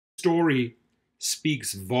story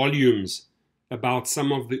speaks volumes about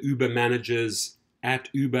some of the Uber managers at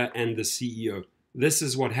Uber and the CEO. This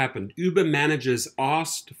is what happened. Uber managers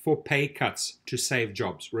asked for pay cuts to save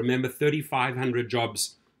jobs. Remember, 3,500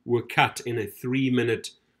 jobs were cut in a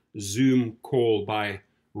 3-minute Zoom call by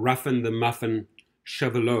Ruffin the Muffin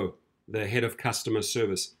Chevallot, the head of customer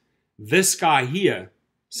service. This guy here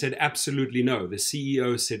said absolutely no. The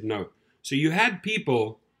CEO said no. So you had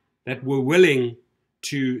people that were willing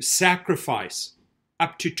to sacrifice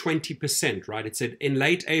up to 20%, right? It said in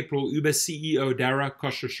late April, Uber CEO Dara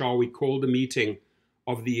Khosrowshahi called a meeting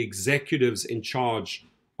of the executives in charge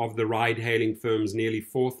of the ride-hailing firm's nearly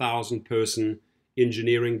 4,000-person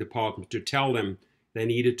engineering department to tell them they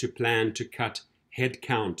needed to plan to cut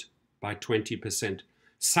headcount by 20%.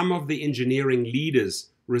 Some of the engineering leaders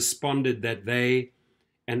responded that they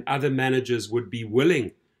and other managers would be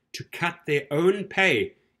willing to cut their own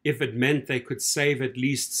pay if it meant they could save at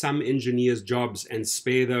least some engineers' jobs and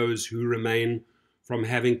spare those who remain from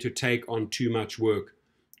having to take on too much work.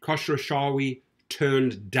 Khosrowshahi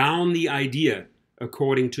turned down the idea,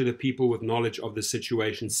 according to the people with knowledge of the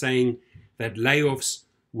situation, saying that layoffs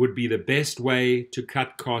would be the best way to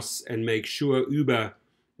cut costs and make sure Uber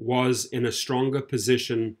was in a stronger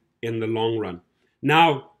position in the long run.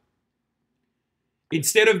 Now,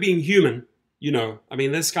 instead of being human,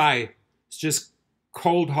 this guy is just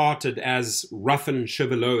cold-hearted as Ruffin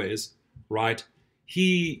Chevallot is, right?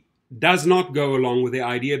 He does not go along with the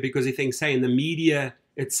idea because he thinks, hey, in the media,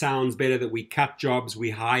 it sounds better that we cut jobs,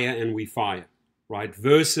 we hire and we fire, right?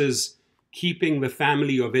 Versus keeping the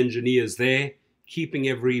family of engineers there, keeping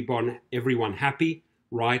everyone happy,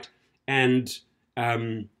 right? And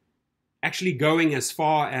actually going as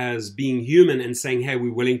far as being human and saying, hey,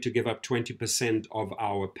 we're willing to give up 20% of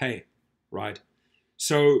our pay, right?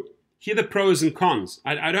 So here are the pros and cons.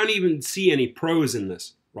 I don't even see any pros in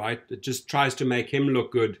this, right? It just tries to make him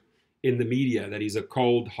look good in the media, that he's a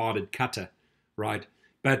cold-hearted cutter, right?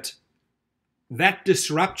 But that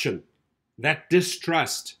disruption, that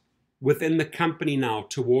distrust within the company now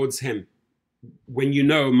towards him, when you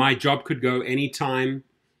know my job could go anytime,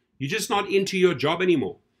 you're just not into your job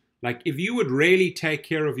anymore. Like if you would really take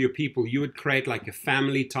care of your people, you would create like a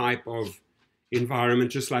family type of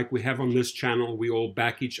environment, just like we have on this channel. We all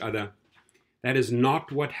back each other. That is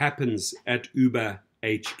not what happens at Uber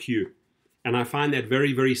HQ. And I find that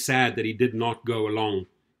very, very sad that he did not go along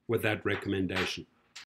with that recommendation.